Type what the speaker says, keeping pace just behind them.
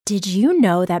Did you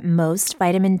know that most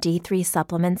vitamin D3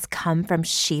 supplements come from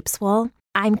sheep's wool?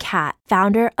 I'm Kat,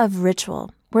 founder of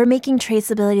Ritual. We're making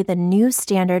traceability the new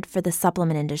standard for the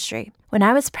supplement industry. When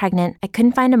I was pregnant, I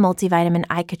couldn't find a multivitamin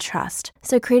I could trust,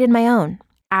 so I created my own.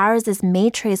 Ours is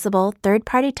made traceable,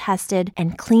 third-party tested,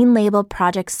 and clean label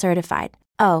project certified.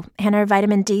 Oh, and our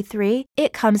vitamin D3,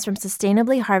 it comes from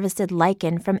sustainably harvested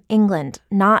lichen from England,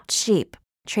 not sheep.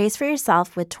 Trace for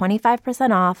yourself with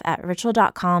 25% off at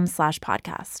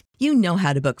ritual.com/podcast. You know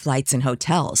how to book flights and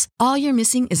hotels. All you're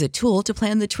missing is a tool to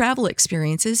plan the travel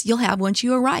experiences you'll have once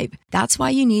you arrive. That's why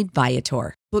you need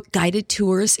Viator. Book guided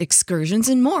tours, excursions,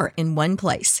 and more in one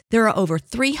place. There are over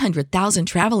 300,000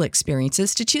 travel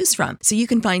experiences to choose from, so you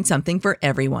can find something for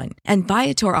everyone. And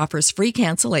Viator offers free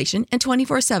cancellation and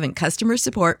 24/7 customer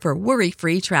support for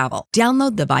worry-free travel.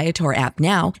 Download the Viator app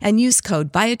now and use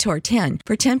code Viator10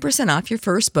 for 10% off your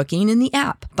first booking in the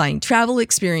app. Find travel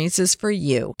experiences for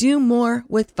you. Do more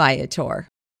with Viator.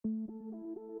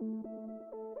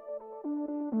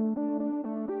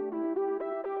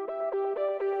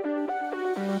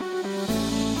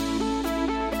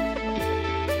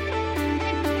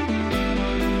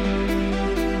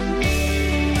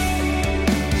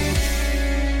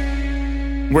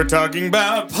 We're talking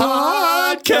about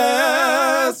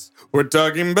podcasts. We're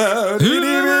talking about itty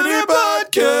bitty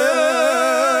podcast.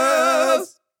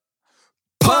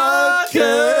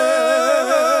 Podcast.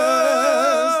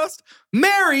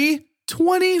 Merry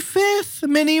 25th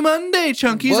Mini Monday,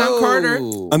 Chunkies. I'm Carter.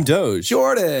 I'm Doge.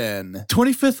 Jordan.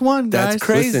 25th one, guys. That's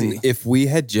crazy.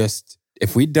 Listen,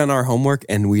 if we'd done our homework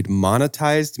and we'd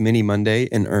monetized Mini Monday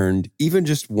and earned even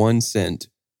just 1 cent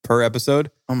per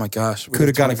episode, Oh my gosh. could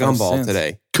have got a gumball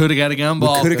today. Could have got a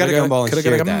gumball. Could have got a gumball and Could have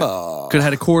shared got a that. gumball. Could have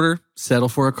had a quarter. Settle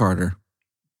for a Carter.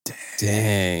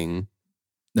 Dang.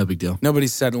 No big deal.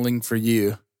 Nobody's settling for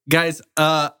you. Guys,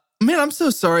 man, I'm so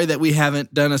sorry that we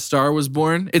haven't done A Star Was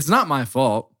Born. It's not my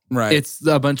fault. Right. It's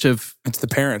a bunch of It's the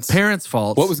parents. parents'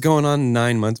 faults. What was going on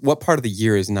 9 months? What part of the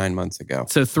year is 9 months ago?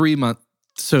 So 3 months.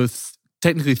 So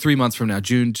technically 3 months from now,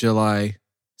 June, July.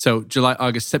 So July,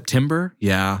 August, September.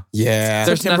 Yeah. Yeah.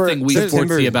 There's September- nothing we September-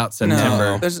 foresee about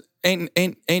September. No, there's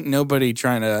ain't nobody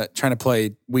trying to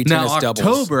play Wii Now, tennis doubles.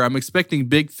 October, I'm expecting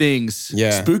big things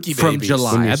Yeah. Spooky from babies.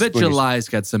 July. I bet July's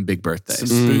got some big birthdays. Some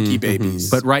spooky Mhm.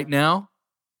 babies. But right now,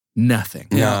 nothing.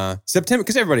 Yeah. September,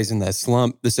 because everybody's in that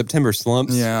slump, the September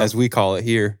slumps, Yeah. as we call it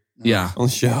here Yeah. on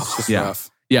the show. It's just Yeah.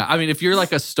 rough. Yeah. I mean, if you're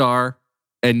like a star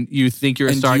and you think you're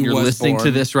a And star and you you're was listening to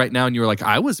born. this right now and you're like,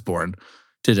 I was born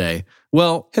today.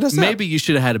 Well, Hit us up. maybe you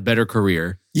should have had a better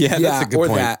career Yeah, that's a good or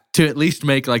point. that. to at least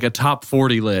make like a top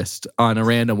 40 list on a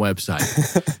random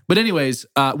website. But anyways,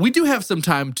 we do have some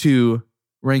time to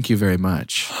rank you very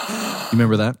much. You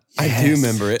remember that? I do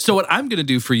remember it. So what I'm going to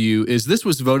do for you is this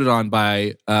was voted on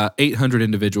by 800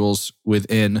 individuals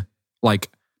within like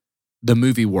the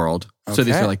movie world. So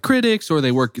these Okay. are like critics or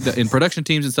they work in production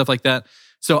teams and stuff like that.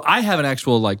 So I have an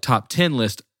actual like top 10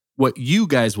 list. What you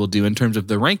guys will do in terms of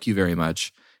the rank you very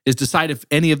much is decide if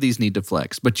any of these need to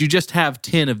flex. But you just have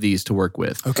 10 of these to work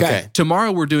with. Okay.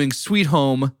 Tomorrow we're doing Sweet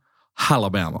Home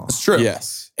Alabama. It's true.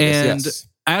 Yes. And yes.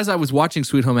 as I was watching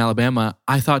Sweet Home Alabama,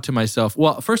 I thought to myself,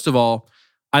 well, first of all,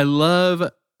 I love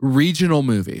regional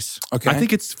movies. Okay. I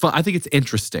think it's fun. I think it's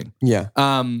interesting. Yeah.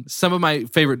 Some of my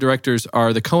favorite directors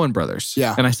are the Coen brothers.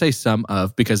 Yeah. And I say some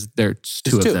of because there's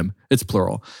two of two. them. It's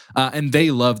plural. And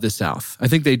they love the South. I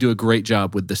think they do a great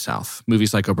job with the South.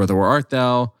 Movies like Oh Brother, Where Art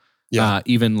Thou? Yeah.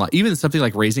 Even something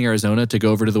like Raising Arizona to go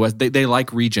over to the West. They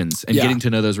like regions and Yeah. getting to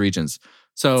know those regions.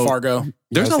 So Fargo.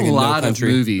 there's I was a thinking No lot of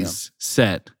Country. movies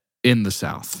set in the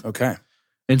South. Okay.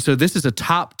 And so this is a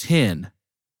top 10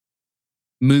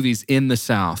 movies in the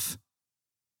South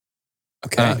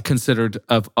Okay. considered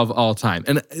of all time.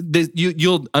 And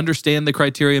you'll understand the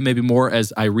criteria maybe more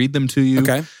as I read them to you.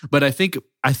 Okay. But I think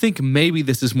maybe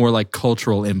this is more like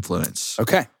cultural influence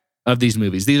Okay. of these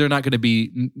movies. These are not going to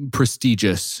be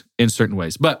prestigious in certain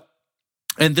ways.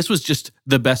 And this was just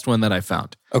the best one that I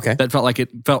found. Okay. That felt like it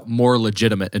felt more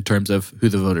legitimate in terms of who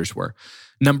the voters were.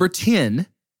 Number 10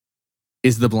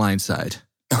 is The Blind Side.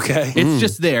 Okay. It's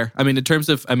just there. I mean, in terms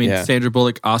of, Yeah. Sandra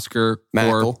Bullock, Oscar for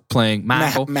Mackle. playing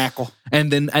Mackle. Mackle. And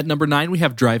then at number 9, we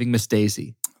have Driving Miss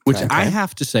Daisy, which Okay. I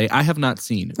have to say I have not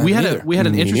seen. Not We had either. an Me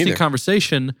interesting neither.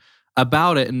 conversation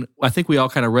about it, and I think we all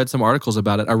kind of read some articles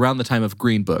about it around the time of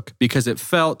Green Book because it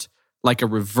felt like a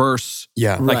reverse,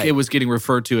 Yeah. Right. like it was getting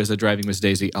referred to as a Driving Miss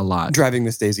Daisy a lot. Driving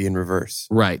Miss Daisy in reverse.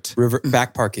 Right.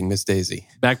 Back parking Miss Daisy.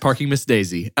 Back Parking Miss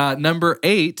Daisy. Number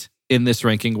 8 in this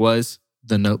ranking was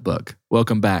The Notebook.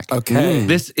 Welcome back. Okay.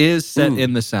 This is set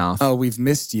in the South. Oh, we've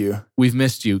missed you. We've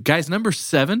missed you. Guys, number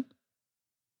 7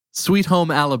 Sweet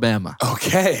Home Alabama.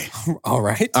 Okay. All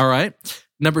right. All right.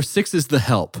 Number 6 is The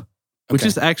Help, which Okay.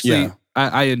 is actually, Yeah.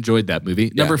 I enjoyed that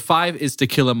movie. Number 5 is To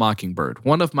Kill a Mockingbird,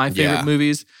 one of my favorite Yeah.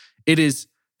 movies. It is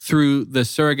through the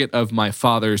surrogate of my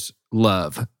father's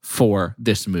love for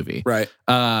this movie. Right.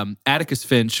 Atticus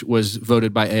Finch was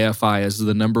voted by AFI as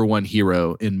the number 1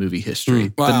 hero in movie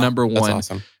history. Wow. The number That's 1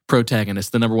 awesome.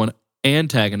 protagonist. The number 1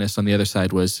 antagonist on the other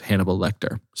side was Hannibal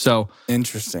Lecter. So,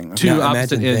 Interesting. Two Now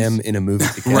opposite imagine ends. them in a movie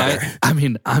together. right? I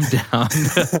mean, I'm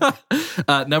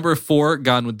down. Number 4,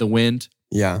 Gone with the Wind.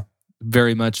 Yeah.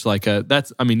 Very much like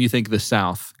you think the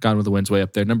South, Gone with the Wind's way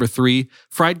up there. Number 3,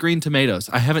 Fried Green Tomatoes.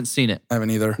 I haven't seen it. I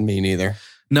haven't either. Me neither.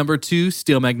 Number 2,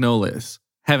 Steel Magnolias.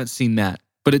 Haven't seen that.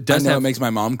 But it I does know have, it makes my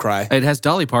mom cry. it has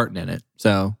Dolly Parton in it.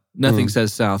 So nothing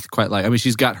says South quite like, I mean,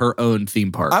 she's got her own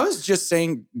theme park. I was just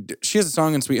saying, she has a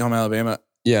song in Sweet Home Alabama.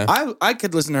 Yeah. I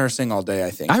could listen to her sing all day, I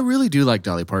think. I really do like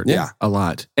Dolly Parton Yeah. a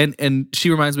lot. And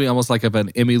she reminds me almost like of an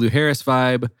Emmylou Harris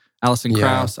vibe, Alison Yeah.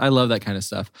 Krauss. I love that kind of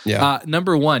stuff. Yeah.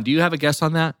 Number 1, do you have a guess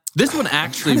on that? This one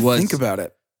actually Trying to was, think about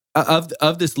it.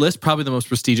 of this list, probably the most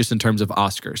prestigious in terms of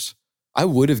Oscars. I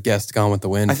would have guessed Gone with the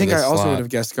Wind. I think for I this also slot. would have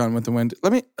guessed Gone with the Wind.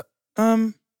 Let me,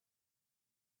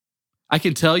 I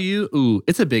can tell you,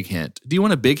 it's a big hint. Do you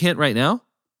want a big hint right now?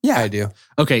 yeah. I do.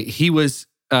 Okay, he's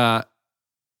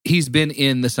been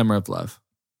in The Summer of Love.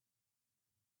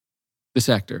 This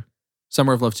actor.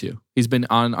 Summer of Love 2. He's been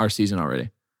on our season already.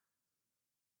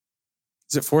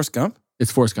 Is it Forrest Gump?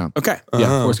 It's Forrest Gump. Okay. Yeah,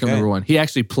 Oh, Forrest Gump okay. number 1. He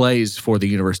actually plays for the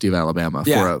University of Alabama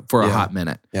for a Yeah. hot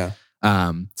minute. Yeah.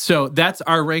 So that's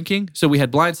our ranking. So we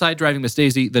had Blindside, Driving Miss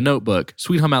Daisy, The Notebook,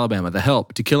 Sweet Home Alabama, The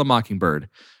Help, To Kill a Mockingbird,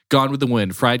 Gone with the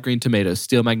Wind, Fried Green Tomatoes,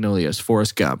 Steel Magnolias,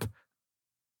 Forrest Gump.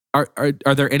 Are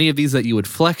there any of these that you would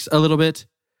flex a little bit?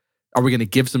 Are we going to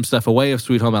give some stuff away if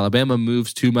Sweet Home Alabama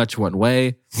moves too much one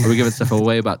way? Are we giving stuff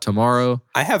away about Tomorrow?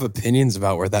 I have opinions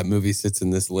about where that movie sits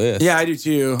in this list. Yeah, I do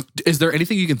too. Is there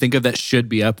anything you can think of that should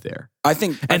be up there? I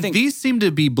think These seem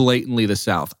to be blatantly the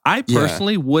South. I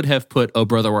personally would have put Oh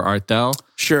Brother, Where Art Thou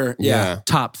sure. Yeah. Yeah.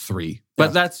 top 3.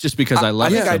 But that's just because I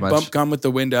love I it think so I'd much. bump Gone with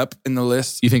the Wind up in the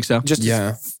list. You think so? Just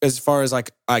Yeah. as far as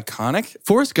like iconic.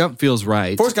 Forrest Gump feels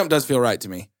right. Forrest Gump does feel right to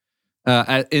me.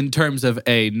 In terms of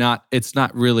it's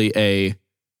not really a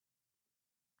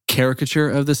caricature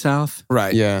of the South,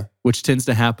 Right. Yeah. which tends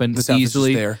to happen The South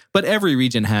easily. is just there. But every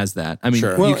region has that. I mean,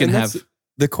 Sure. you Well, can and have.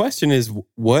 the question is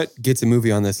what gets a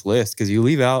movie on this list? Because you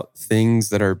leave out things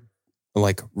that are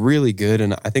like really good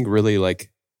and I think really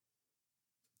like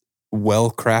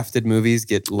well-crafted movies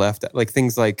get left out. Like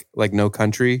things like No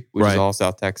Country, which Right. is all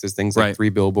South Texas. Things like Right. 3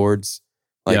 Billboards.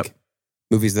 Like Yep.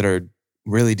 movies that are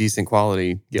really decent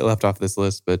quality get left off this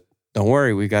list. But don't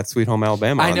worry, we got Sweet Home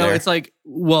Alabama I on know there. it's like,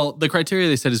 well, the criteria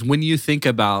they said is when you think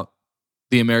about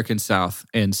the American South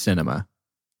and cinema,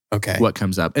 okay. what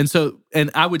comes up. And so,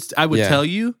 and I would Yeah. tell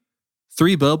you,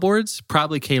 3 Billboards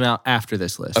probably came out after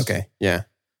this list. Okay. Yeah.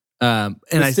 And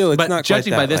But still, it's but not quite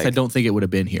judging by that, this, I like- don't think it would have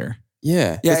been here.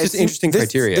 Yeah. Yeah, It's it just seems- interesting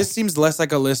criteria. This seems less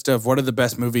like a list of what are the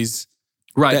best movies.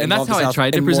 Right. that And that's involve the how I South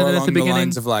tried to and present more it at the along beginning.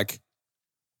 lines of like,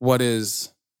 what is?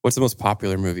 What's the most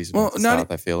popular movies about the not-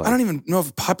 South, I feel like? I don't even know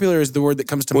if popular is the word that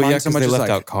comes to Well, mind yeah, so because much they as left like,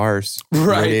 out Cars.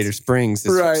 Right. Radiator Springs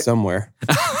is Right. somewhere.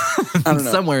 I don't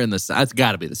know. Somewhere in the South. It's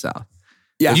got to be the South.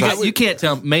 yeah. You can't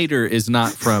tell. Mater is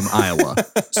not from Iowa.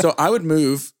 So I would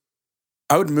move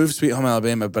Sweet Home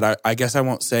Alabama, but I guess I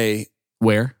won't say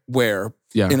Where? where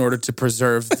Yeah. in order to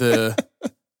preserve the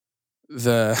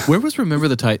Where was Remember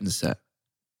the Titans set?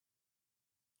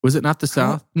 Was it not the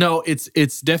South? No,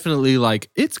 it's definitely like,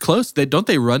 it's close. Don't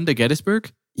they run to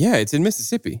Gettysburg? Yeah, it's in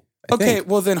Mississippi. I Okay, think.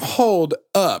 well then hold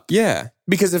up. Yeah.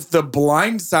 Because if The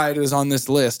Blind Side is on this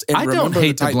list, and I don't Remember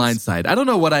hate the Titans- Blind Side. I don't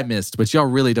know what I missed, but y'all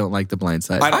really don't like the Blind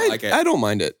Side. I don't like it. I don't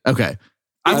mind it. Okay.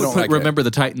 I would don't put like it. Remember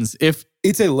the Titans. If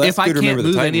It's a less I good can't Remember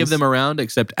move the Titans. any of them around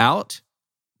except out,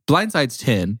 Blindside's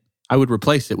 10. I would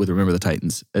replace it with Remember the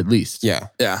Titans at least. Yeah.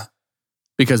 Yeah.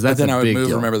 Because But that's then a I would big move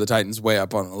deal. Remember the Titans way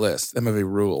up on the list. That movie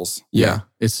rules. Yeah,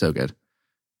 it's so good.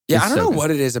 Yeah, It's I don't so know good.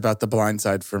 what it is about The Blind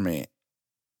Side for me.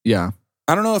 Yeah.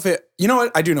 I don't know if it, you know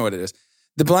what? I do know what it is.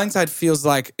 The Blind Side feels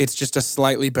like it's just a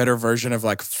slightly better version of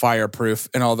like Fireproof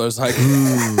and all those like,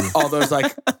 all those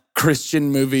like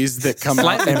Christian movies that come out.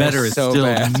 Slightly and better are is so still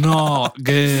bad. not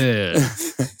good.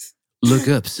 Look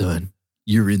up, son.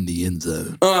 You're in the end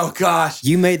zone. Oh gosh.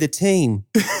 You made the team.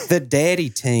 The daddy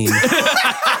team.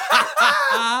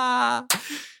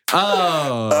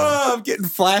 Oh. Oh, I'm getting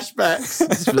flashbacks.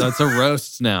 That's a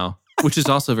roast now, which is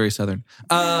also very Southern.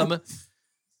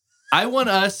 I want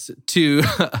us to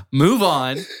move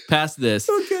on past this.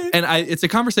 Okay. And it's a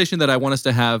conversation that I want us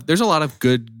to have. There's a lot of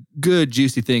good good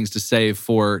juicy things to save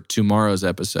for tomorrow's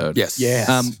episode. Yes.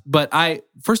 But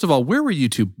first of all, where were you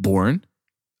two born?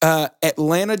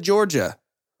 Atlanta, Georgia.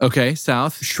 Okay,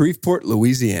 South. Shreveport,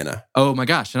 Louisiana. Oh my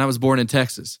gosh, and I was born in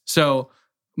Texas. So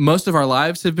most of our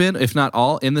lives have been, if not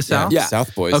all, in the South. Yeah.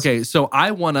 South boys. Okay, so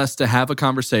I want us to have a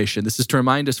conversation. This is to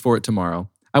remind us for it tomorrow.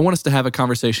 I want us to have a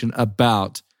conversation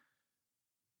about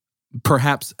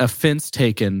perhaps offense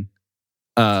taken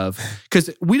of, because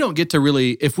we don't get to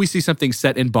really, if we see something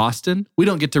set in Boston, we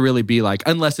don't get to really be like,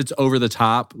 unless it's over the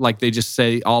top, like they just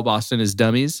say all Boston is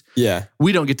dummies. Yeah.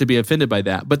 We don't get to be offended by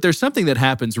that. But there's something that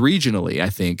happens regionally, I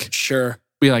think. Sure.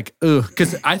 Be like, ugh,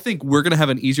 because I think we're going to have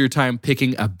an easier time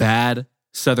picking a bad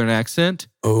Southern accent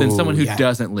than someone who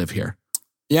doesn't live here.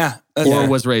 Yeah. Or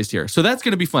was raised here. So that's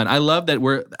going to be fun. I love that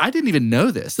I didn't even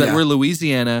know this, that we're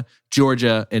Louisiana,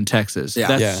 Georgia, and Texas. Yeah.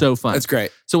 That's so fun. That's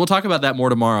great. So we'll talk about that more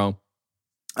tomorrow.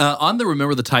 On the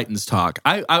Remember the Titans talk,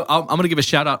 I'm going to give a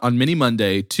shout out on Mini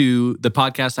Monday to the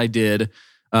podcast I did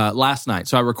last night.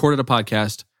 So I recorded a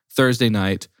podcast Thursday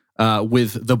night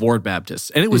with the Board Baptists.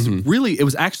 And it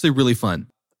was actually really fun.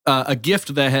 A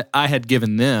gift that I had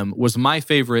given them was my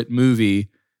favorite movie.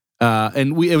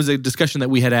 And it was a discussion that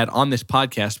we had on this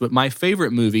podcast, but my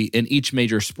favorite movie in each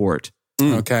major sport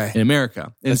Okay. in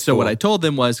America. And That's so what cool. I told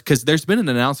them was, because there's been an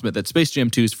announcement that Space Jam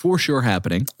 2 is for sure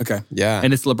happening. Okay. Yeah.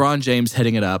 And it's LeBron James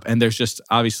heading it up. And there's just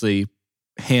obviously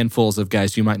handfuls of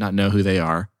guys you might not know who they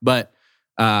are. But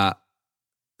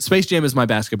Space Jam is my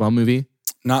basketball movie.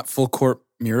 Not Full Court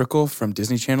Miracle from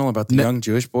Disney Channel about the No, young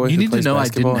Jewish boy You who need to plays know I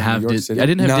basketball didn't in have New York City? I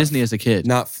didn't have Not- Disney as a kid.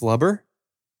 Not Flubber?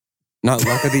 Not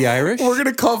Luck of the Irish? We're going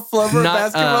to call Flubber a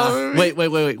basketball movie?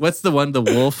 Wait. What's the one? The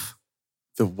Wolf?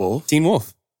 The Wolf? Teen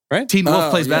Wolf, right? Teen Wolf Oh,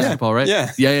 plays yeah. basketball, right?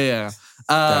 Yeah. Yeah.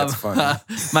 That's funny.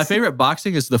 My favorite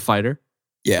boxing is The Fighter.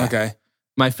 Yeah. Okay.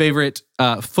 My favorite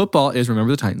football is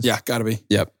Remember the Titans. Yeah, gotta be.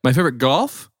 Yep. My favorite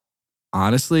golf,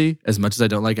 honestly, as much as I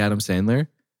don't like Adam Sandler,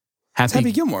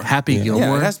 Happy Gilmore. Happy Yeah. Gilmore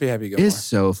Yeah, it has to be Happy Gilmore. is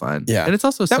so fun. Yeah. And it's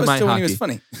also That was still when he semi-hockey. was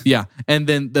funny. Yeah. And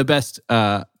then the best,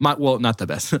 not the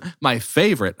best. My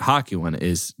favorite hockey one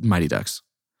is Mighty Ducks.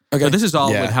 Okay. So this is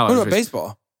all Yeah. with how What I about was raised.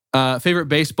 baseball? Favorite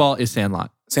baseball is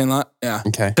Sandlot. Sandlot? Yeah.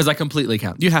 Okay. Because I completely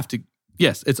count. You have to,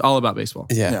 yes, it's all about baseball.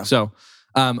 Yeah. Yeah. So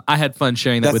I had fun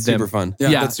sharing that That's with them. super fun.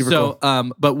 Yeah, that's super so,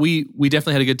 cool. But we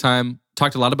definitely had a good time.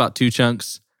 Talked a lot about Two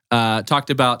Chunks. Talked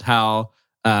about how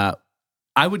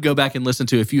I would go back and listen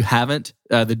to, if you haven't,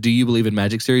 the Do You Believe in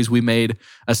Magic series. We made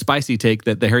a spicy take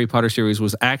that the Harry Potter series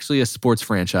was actually a sports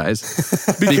franchise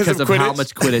because of how Quidditch?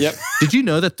 much Quidditch. Yep. Did you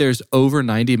know that there's over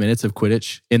 90 minutes of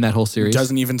Quidditch in that whole series?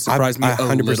 Doesn't even surprise me I a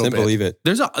little 100% bit. believe it.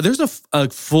 There's a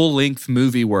full length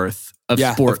movie worth of Yeah,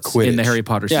 of sports in the Quidditch. Harry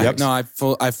Potter Yeah, series.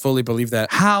 no, I fully believe that.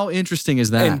 How interesting is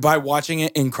that? And by watching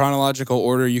it in chronological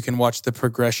order, you can watch the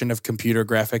progression of computer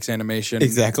graphics animation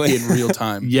Exactly. in real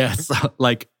time. Yes,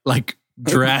 like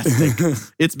drastic.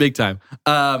 It's big time.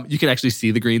 You can actually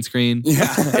see the green screen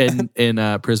Yeah.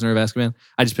 in Prisoner of Azkaban.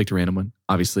 I just picked a random one.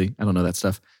 Obviously, I don't know that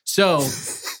stuff. So,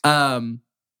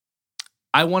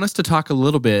 I want us to talk a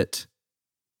little bit.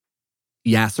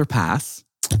 Yes or pass?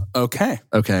 Okay.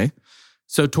 Okay.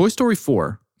 So, Toy Story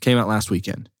 4 came out last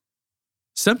weekend.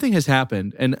 Something has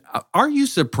happened, and are you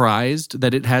surprised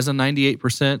that it has a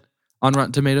 98% on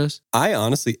Rotten Tomatoes? I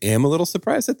honestly am a little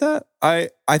surprised at that. I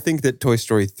think that Toy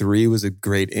Story 3 was a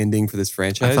great ending for this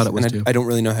franchise. I thought it was and too. I don't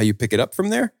really know how you pick it up from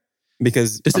there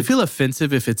because Does it feel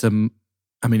offensive if it's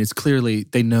it's clearly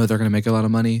they know they're going to make a lot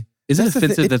of money. Is it That's the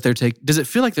thing. offensive that they're taking? Does it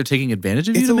feel like they're taking advantage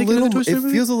of you it's to a make little, another Toy Story it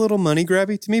movie? feels a little money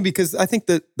grabby to me because I think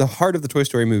that the heart of the Toy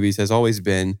Story movies has always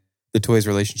been the toys'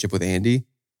 relationship with Andy,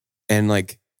 and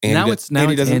like Andy now does- it's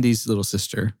Andy doesn't- Andy's little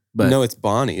sister, but no, it's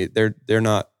Bonnie. They're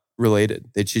not related.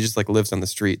 She just like lives on the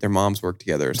street. Their moms work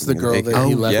together. Or It's the something. girl They- that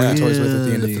he Oh, left yeah. the toys with at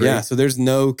the end of Really? 3. yeah, so there's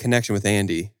no connection with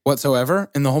Andy.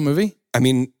 Whatsoever in the whole movie? I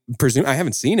mean, I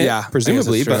haven't seen it. Yeah, I guess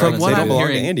presumably, that's true. but From like, what they don't I'm belong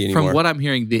to Andy anymore. from what I'm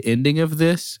hearing, the ending of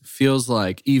this feels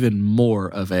like even more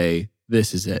of a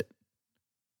 "this is it"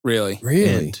 Really? really,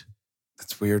 end.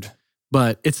 That's weird.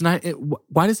 But it's not.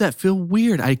 Why does that feel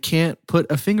weird? I can't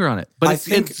put a finger on it. But I it's,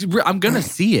 think- I'm gonna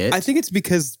see it. I think it's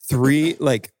because 3,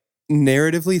 like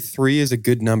narratively, 3 is a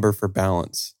good number for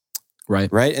balance,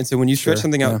 right. right? And so when you stretch Sure,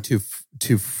 something yeah. out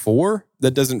to 4,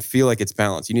 that doesn't feel like it's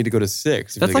balanced. You need to go to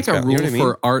 6. if you That's think like it's a balanced. rule You know what I mean?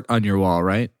 for art on your wall,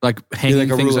 right? Like Yeah, hanging like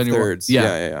a things rule on of your thirds. wall.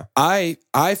 Yeah.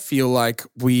 I feel like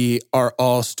we are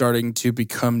all starting to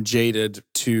become jaded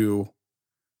to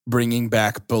bringing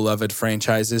back beloved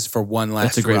franchises for one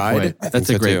last That's a great ride. point. I think That's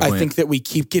a so, great too. point. I think that we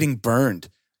keep getting burned.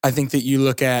 I think that you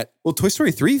look at Well, Toy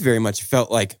Story 3 very much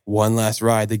felt like one last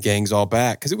ride. The gang's all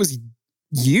back because it was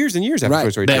years and years after Right. Toy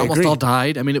Story They 2. almost agree. all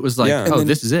died. I mean, it was like, Yeah. And then-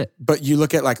 this is it. But you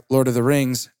look at like Lord of the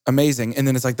Rings, amazing, and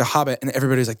then it's like The Hobbit, and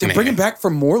everybody's like, they're bringing back for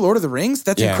more Lord of the Rings.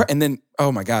 That's Yeah. incredible. And then,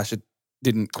 oh my gosh, it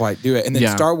didn't quite do it. And then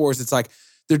Yeah. Star Wars, it's like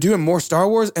they're doing more Star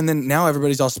Wars, and then now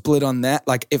everybody's all split on that.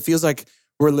 Like it feels like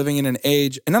we're living in an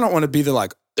age, and I don't want to be the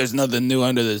like, there's nothing new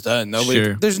under the sun. Nobody,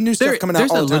 Sure. there's new stuff coming out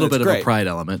There's all a the time. little It's bit of great. a pride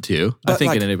element too. I But, think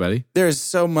like, in anybody. There's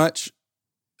so much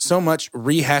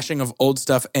rehashing of old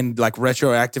stuff and like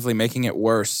retroactively making it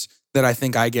worse that I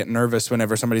think I get nervous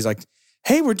whenever somebody's like,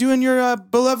 hey, we're doing your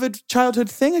beloved childhood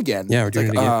thing again. Yeah, we're It's doing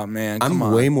like, it again. oh man, come I'm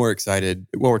on. way more excited.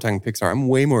 Well, we're talking Pixar. I'm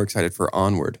way more excited for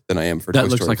Onward than I am for That Toy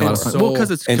looks Story like a lot of 4. fun. Well,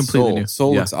 because it's And completely Soul. new.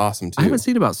 Soul Yeah. looks awesome too. I haven't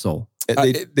seen about Soul.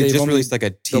 They they've just only- released like a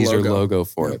teaser logo. logo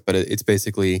for Yeah. it, but it's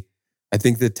basically, I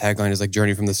think the tagline is like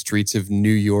journey from the streets of New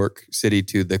York City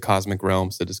to the cosmic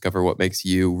realms to discover what makes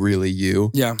you really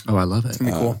you. Yeah, Oh, I love it. it's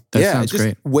gonna be cool. That yeah, sounds just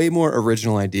great. Way more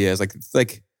original ideas. Like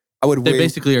I would They way,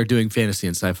 basically are doing fantasy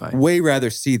and sci-fi. way rather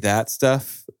see that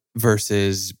stuff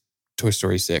versus Toy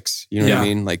Story 6. You know what I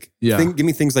Yeah. mean? Like, Yeah. give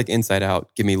me things like Inside Out.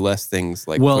 Give me less things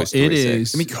like Well, Toy Story it 6.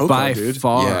 is Give me Coco, by dude.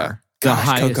 far Yeah. the Gosh,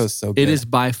 highest. Coco's so It good. is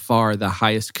by far the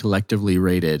highest collectively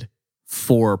rated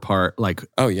 4-part. Like,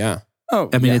 Oh yeah. Oh,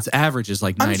 I mean, yeah. its average is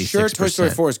like I'm 96%. sure Toy Story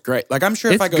 4 is great. Like I'm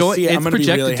sure if It's I go see it, I'm it's going to be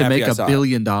projected really to happy make I $1 saw it.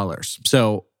 billion.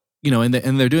 So, you know, and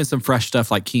they're doing some fresh stuff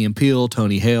like Key and Peele,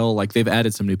 Tony Hale. Like they've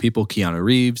added some new people, Keanu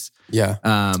Reeves, Yeah.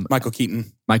 Michael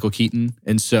Keaton. Michael Keaton,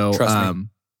 and so Trust me.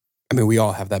 I mean, we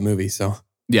all have that movie, so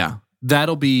yeah,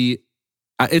 that'll be.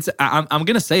 I'm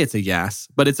gonna say it's a yes,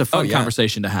 but it's a fun yeah.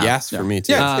 conversation to have. yes for me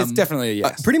too. Yeah, it's Um, definitely a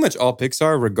yes. Pretty much all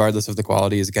Pixar, regardless of the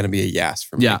quality, is going to be a yes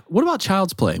for me. Yeah. What about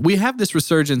Child's Play? We have this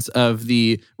resurgence of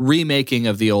the remaking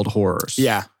of the old horrors.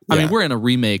 yeah. I mean, Yeah. we're in a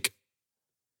remake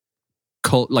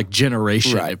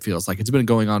generation. Right. It feels like it's been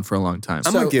going on for a long time.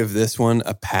 I'm So- gonna give this one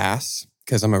a pass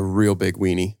because I'm a real big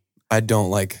weenie. I don't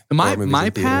like My horror movies my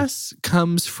in theater. pass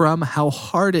comes from how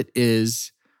hard it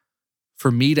is for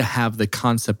me to have the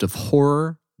concept of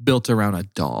horror built around a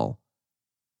doll.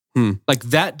 Like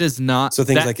that does not. So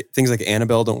things that- like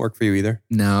Annabelle don't work for you either.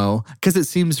 no, because it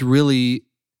seems really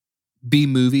B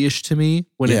movie-ish to me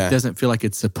when Yeah. it doesn't feel like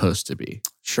it's supposed to be.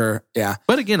 Sure. Yeah.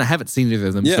 But again, I haven't seen either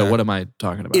of them, so Yeah. what am I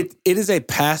talking about? It is a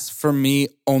pass for me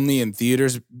only in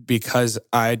theaters because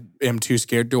I am too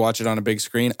scared to watch it on a big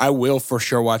screen. I will for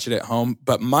sure watch it at home.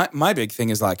 But my big thing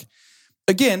is like,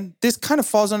 again, this kind of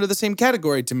falls under the same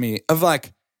category to me of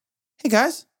like, hey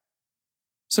guys,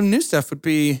 some new stuff would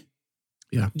be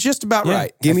just about Yeah.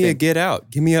 right. Give I me a think. Get Out.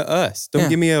 Give me a Us. Don't Yeah.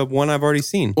 give me a one I've already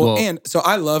seen. Well, Well- and so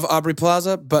I love Aubrey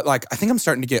Plaza, but like I think I'm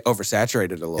starting to get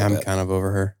oversaturated a little I'm bit. kind of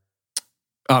over her.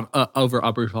 Over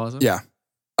Aubrey Plaza? Yeah.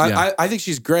 Yeah. I think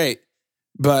she's great,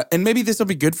 and maybe this will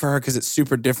be good for her because it's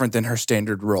super different than her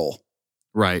standard role.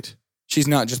 Right. She's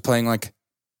not just playing like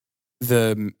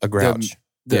the A grouch.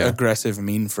 the Yeah. aggressive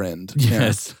mean friend.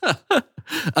 Yes.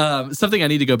 Something I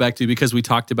need to go back to because we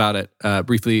talked about it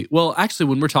briefly. Well, actually,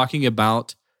 when we're talking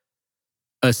about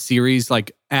a series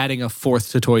like adding a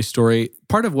fourth to Toy Story,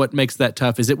 part of what makes that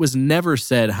tough is it was never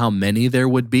said how many there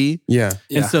would be. Yeah.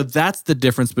 Yeah. And so that's the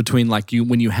difference between like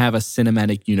when you have a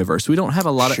cinematic universe. We don't have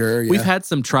a lot of Sure, yeah. we've had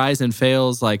some tries and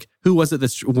fails. Like who was it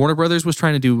that Warner Brothers was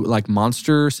trying to do like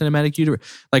monster cinematic universe?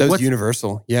 Like That was what's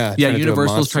Universal. Yeah. yeah, trying to do a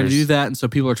Universal's trying to do Monsters that, and so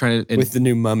people are trying to and with the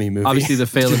new Mummy movie. obviously the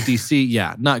fail of DC,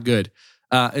 yeah, not good.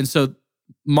 And so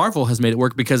Marvel has made it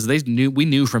work because we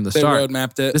knew from the They start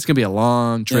roadmapped it. this is gonna be a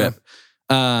long trip.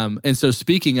 And so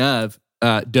speaking of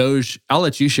Doge, I'll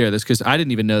let you share this because I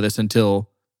didn't even know this until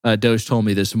Doge told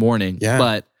me this morning. Yeah.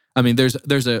 But I mean, there's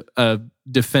a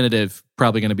definitive,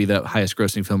 probably going to be the highest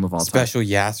grossing film of all time. Special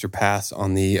yes or pass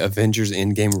on the Avengers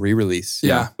Endgame re-release.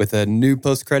 Yeah. With a new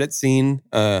post-credit scene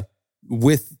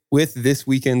with this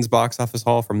weekend's box office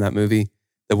haul from that movie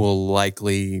that will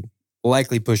likely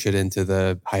push it into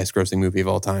the highest grossing movie of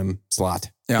all time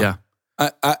slot. Yeah.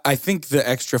 I think the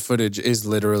extra footage is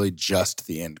literally just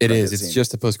the end. It credit is. It's scene.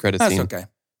 just a post-credit That's scene. okay.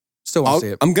 Still want to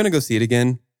see it. I'm going to go see it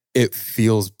again. It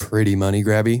feels pretty money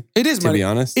grabby, It is to money. be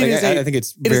honest. It Like, is I think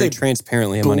it's it is very a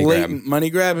transparently a money grab. blatant money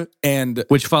grab, and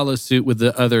Which follows suit with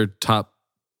the other top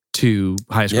two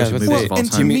highest Yeah, grossing that's movies it. of all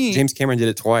and to time. me- James Cameron did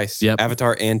it twice. Yep.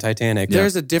 Avatar and Titanic.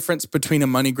 there's a difference between a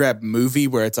money grab movie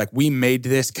where it's like we made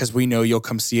this because we know you'll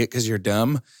come see it because you're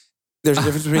dumb. There's a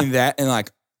difference between that and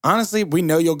like honestly, we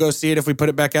know you'll go see it if we put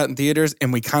it back out in theaters,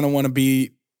 and we kind of want to be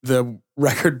the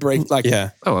record break. Like, Yeah.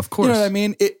 Oh, of course. you know what I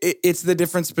mean? It's the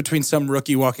difference between some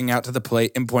rookie walking out to the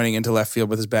plate and pointing into left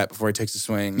field with his bat before he takes a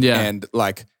swing, Yeah. and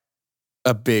like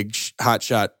a big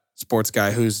hotshot sports guy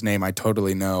whose name I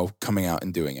totally know coming out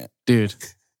and doing it. Dude,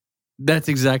 That's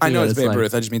exactly I know what it's Babe like.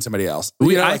 Ruth. I just mean somebody else.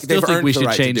 I still think we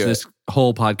should change this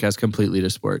whole podcast completely to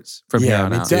sports from here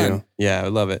on me out. too. Done. Yeah, I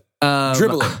love it.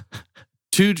 Dribbling.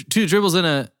 two dribbles and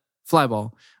a fly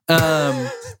ball.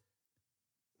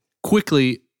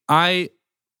 Quickly, I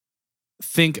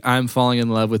think I'm falling in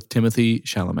love with Timothée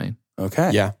Chalamet.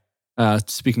 Okay. Yeah.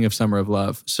 Speaking of Summer of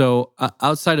Love. So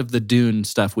outside of the Dune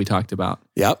stuff we talked about,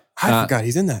 Yep. I forgot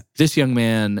he's in that. this young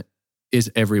man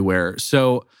is everywhere.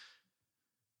 So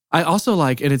I also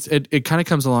like, and it kind of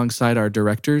comes alongside our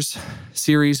directors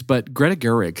series, but Greta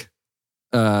Gerwig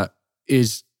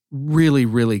is really,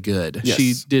 really good. Yes.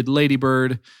 She did Lady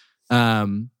Bird.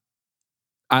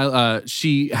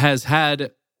 She has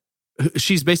had,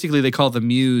 she's basically, they call the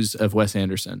muse of Wes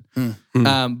Anderson.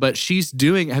 But she's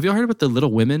doing, have you all heard about the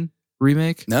Little Women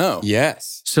remake? No.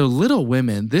 Yes. So Little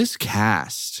Women, this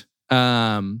cast,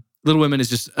 Little Women is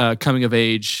just coming of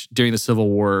age during the Civil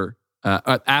War,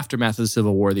 aftermath of the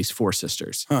Civil War, these four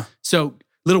sisters. Huh. So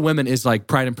Little Women is like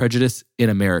Pride and Prejudice in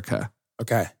America,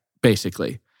 Okay.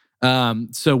 basically.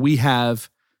 So we have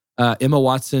Emma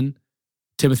Watson,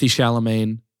 Timothée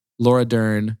Chalamet, Laura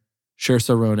Dern,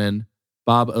 Saoirse Ronan,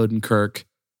 Bob Odenkirk,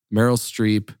 Meryl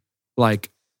Streep.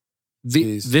 Like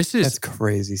Jeez. this is That's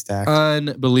crazy stacked.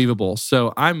 unbelievable.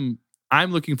 So I'm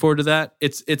looking forward to that.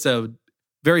 It's a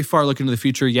very far look into the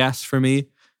future, yes, for me,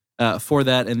 for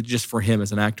that, and just for him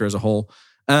as an actor as a whole.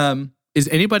 Is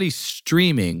anybody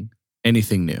streaming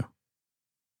anything new?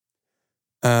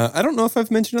 I don't know if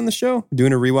I've mentioned on the show,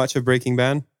 doing a rewatch of Breaking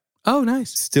Bad. Oh,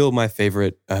 nice. Still my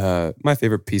favorite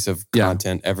piece of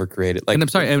content ever created. Like, And I'm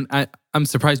sorry, and I'm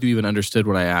surprised you even understood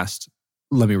what I asked.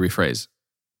 Let me rephrase.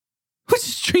 What's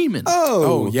streaming?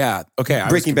 Oh, yeah. Okay. I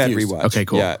was Breaking Bad confused. rewatch. Okay,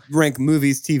 cool. Yeah, rank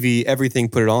movies, TV, everything,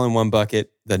 put it all in one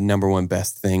bucket. The number one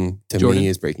best thing to Jordan? me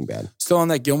is Breaking Bad. Still on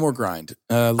that Gilmore grind.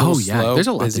 A little Oh yeah, slow, there's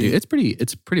a lot busy. to do.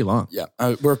 It's pretty long. Yeah.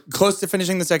 We're close to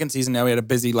finishing the second season now. We had a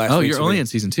busy last Oh, week. you're so only we- in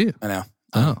season 2. I know.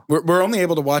 Oh, We're only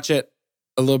able to watch it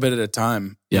a little bit at a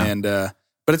time. Yeah. And but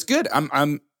it's good.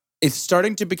 It's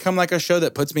starting to become like a show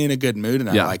that puts me in a good mood, and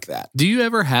I Yeah. like that. do you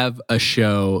ever have a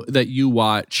show that you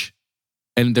watch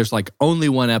and there's like only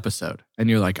one episode, and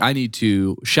you're like, I need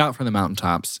to shout from the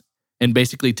mountaintops and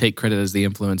basically take credit as the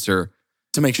influencer?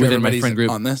 To make sure Within my everybody's friend group.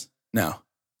 on this? No.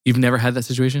 You've never had that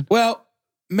situation? Well,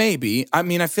 maybe. I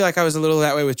mean, I feel like I was a little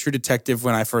that way with True Detective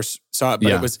when I first saw it, but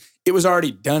Yeah. it was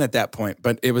already done at that point.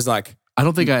 But it was like, I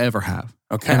don't think I ever have.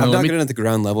 okay, And I'm let not me- getting at the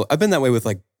ground level. I've been that way with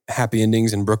like Happy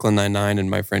Endings and Brooklyn Nine-Nine and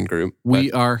my friend group. We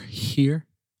are here.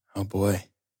 oh boy,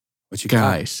 what you got?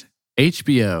 Guys,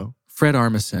 HBO, Fred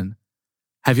Armisen.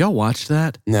 Have y'all watched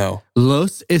that? No.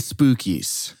 Los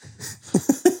Espookies.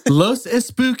 Los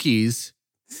Espookies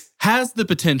has the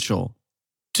potential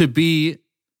to be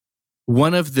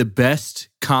one of the best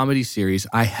comedy series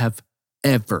I have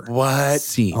ever What?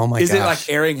 seen. Oh my Is gosh. it like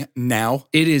airing now?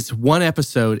 It is one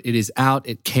episode. It is out.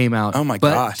 It came out. Oh my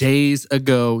but gosh. days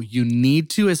ago. You need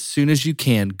to, as soon as you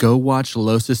can, go watch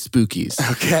Los Espookies.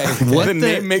 Okay. What the the-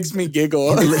 name makes me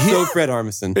giggle. It's so Fred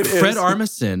Armisen. It Fred is.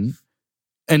 Armisen,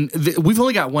 and we've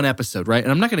only got one episode, right?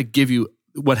 And I'm not going to give you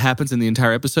what happens in the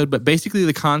entire episode, but basically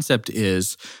the concept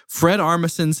is Fred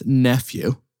Armisen's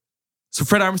nephew. So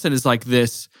Fred Armisen is like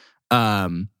this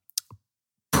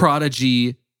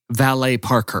prodigy valet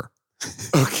parker.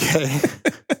 Okay.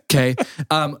 Okay.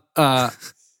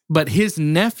 But his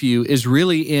nephew is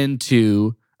really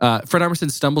into, Fred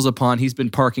Armisen stumbles upon, he's been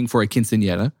parking for a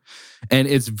quinceañera, and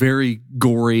it's very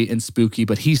gory and spooky,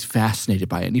 but he's fascinated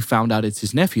by it. And he found out it's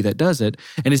his nephew that does it.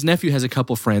 And his nephew has a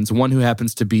couple friends, one who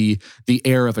happens to be the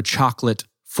heir of a chocolate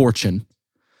fortune,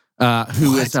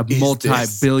 who is a What is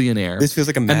multi-billionaire. This feels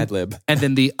like a Mad Lib. And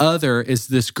then the other is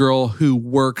this girl who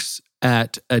works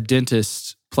at a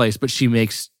dentist's place, but she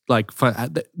makes like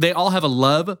fun. They all have a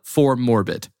love for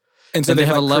morbid. And so And they they've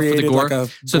have a love for the created gore. Like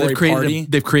a So gory party.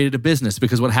 they've created a business,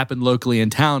 because what happened locally in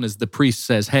town is the priest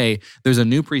says, hey, there's a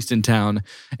new priest in town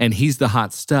and he's the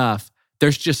hot stuff.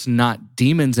 There's just not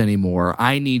demons anymore.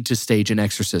 I need to stage an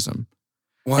exorcism.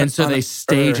 What And so on they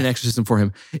stage an earth? exorcism for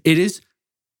him. It is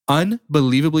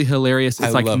unbelievably hilarious. It's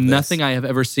I like love this. nothing I have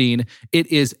ever seen. It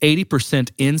is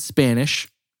 80% in Spanish.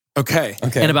 Okay.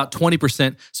 Okay. And about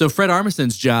 20%. So Fred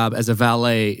Armisen's job as a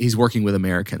valet, he's working with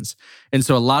Americans. And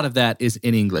so a lot of that is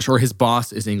in English, or his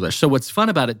boss is English. So what's fun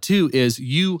about it too is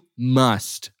you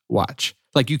must watch.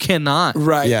 Like you cannot.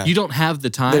 Right. Yeah. You don't have the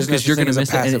time There's no because you're such going thing to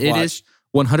as a miss it. And passive it is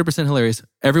 100% hilarious.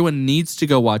 Everyone needs to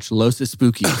go watch Los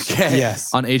Espookies Okay.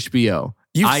 Yes. on HBO.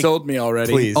 You've sold me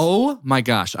already. Please. Oh my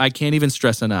gosh, I can't even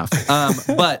stress enough.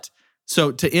 But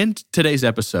so to end today's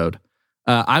episode,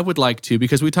 I would like to,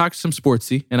 because we talked some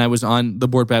sportsy and I was on the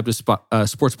Board Baptist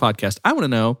Sports Podcast, I want to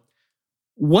know,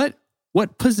 what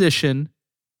what position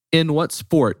in what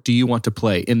sport do you want to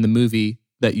play in the movie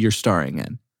that you're starring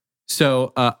in?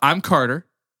 So I'm Carter,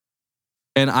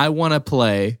 and I want to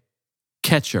play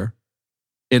catcher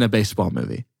in a baseball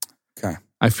movie. Okay.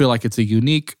 I feel like it's a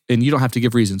unique, and you don't have to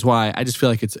give reasons why. I just feel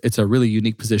like it's a really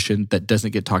unique position that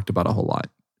doesn't get talked about a whole lot.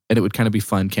 And it would kind of be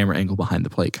fun, camera angle behind the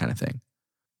plate kind of thing.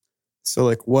 So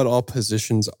like what all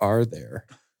positions are there?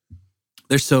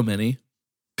 There's so many.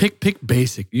 Pick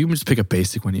basic. You can just pick a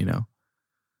basic one, you know.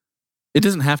 It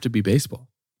doesn't have to be baseball.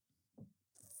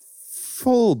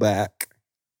 Fullback.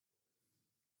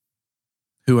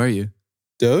 Who are you?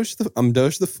 I'm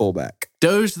Doge the fullback.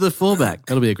 Doge the fullback.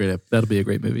 That'll be a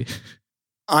great movie.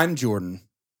 I'm Jordan.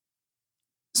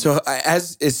 So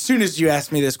as soon as you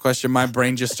asked me this question, my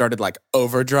brain just started like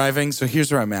overdriving. So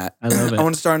here's where I'm at. I love it. I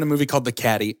want to star in a movie called The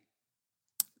Caddy.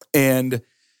 And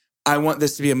I want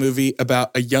this to be a movie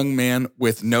about a young man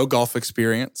with no golf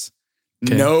experience,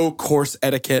 no course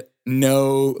etiquette,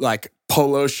 no like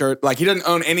polo shirt. Like he doesn't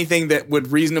own anything that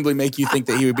would reasonably make you think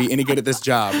that he would be any good at this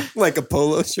job. Like a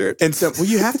polo shirt. And so, well,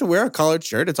 you have to wear a collared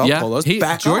shirt. It's all polos.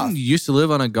 Jordan off. used to live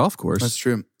on a golf course. That's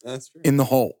true. In the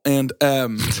hole. And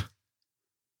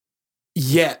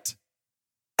yet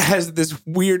has this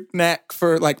weird knack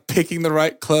for like picking the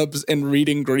right clubs and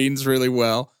reading greens really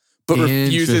well, but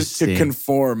refuses to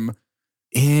conform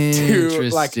to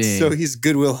like. So he's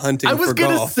Goodwill Hunting. I was for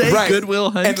gonna golf. say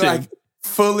Goodwill Hunting, and like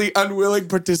fully unwilling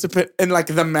participant in like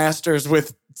the Masters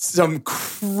with some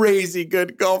crazy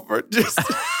good golfer. Just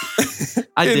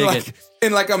I dig it.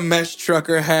 In like a mesh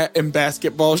trucker hat and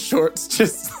basketball shorts.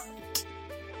 Just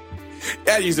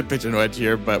I use a pitching wedge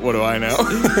here, but what do I know?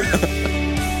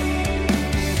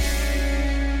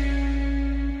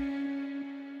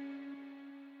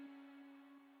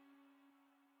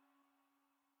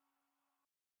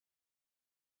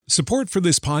 Support for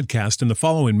this podcast and the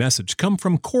following message come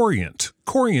from Corient.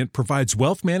 Corient provides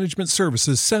wealth management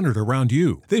services centered around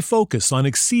you. They focus on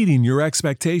exceeding your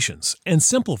expectations and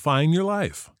simplifying your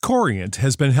life. Corient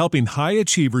has been helping high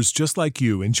achievers just like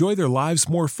you enjoy their lives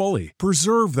more fully,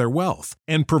 preserve their wealth,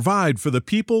 and provide for the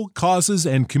people, causes,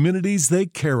 and communities they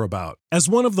care about. As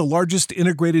one of the largest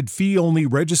integrated fee-only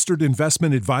registered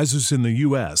investment advisors in the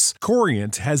U.S.,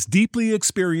 Corient has deeply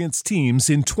experienced teams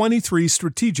in 23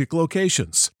 strategic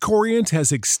locations. Corient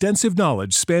has extensive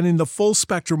knowledge spanning the full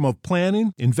spectrum of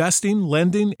planning, investing,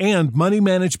 lending, and money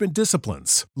management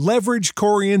disciplines. Leverage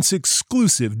Corient's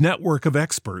exclusive network of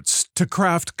experts to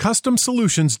craft custom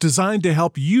solutions designed to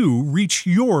help you reach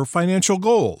your financial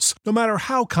goals, no matter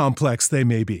how complex they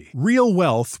may be. Real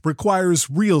wealth requires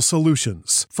real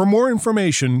solutions. For more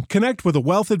information, connect with a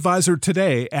wealth advisor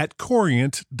today at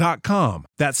Corient.com.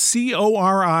 That's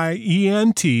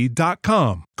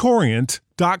Corient.com.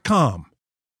 Corient.com.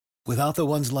 Without the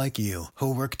ones like you,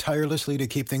 who work tirelessly to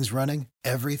keep things running,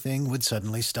 everything would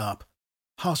suddenly stop.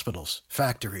 Hospitals,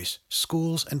 factories,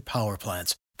 schools, and power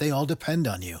plants, they all depend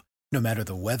on you. No matter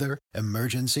the weather,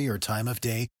 emergency, or time of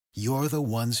day, you're the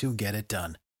ones who get it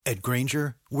done. At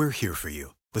Grainger, we're here for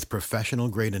you with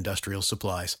professional-grade industrial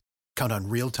supplies. Count on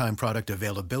real-time product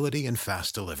availability and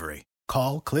fast delivery.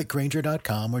 Call, click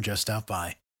Grainger.com, or just stop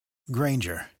by.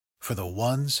 Grainger, for the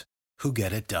ones who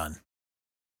get it done.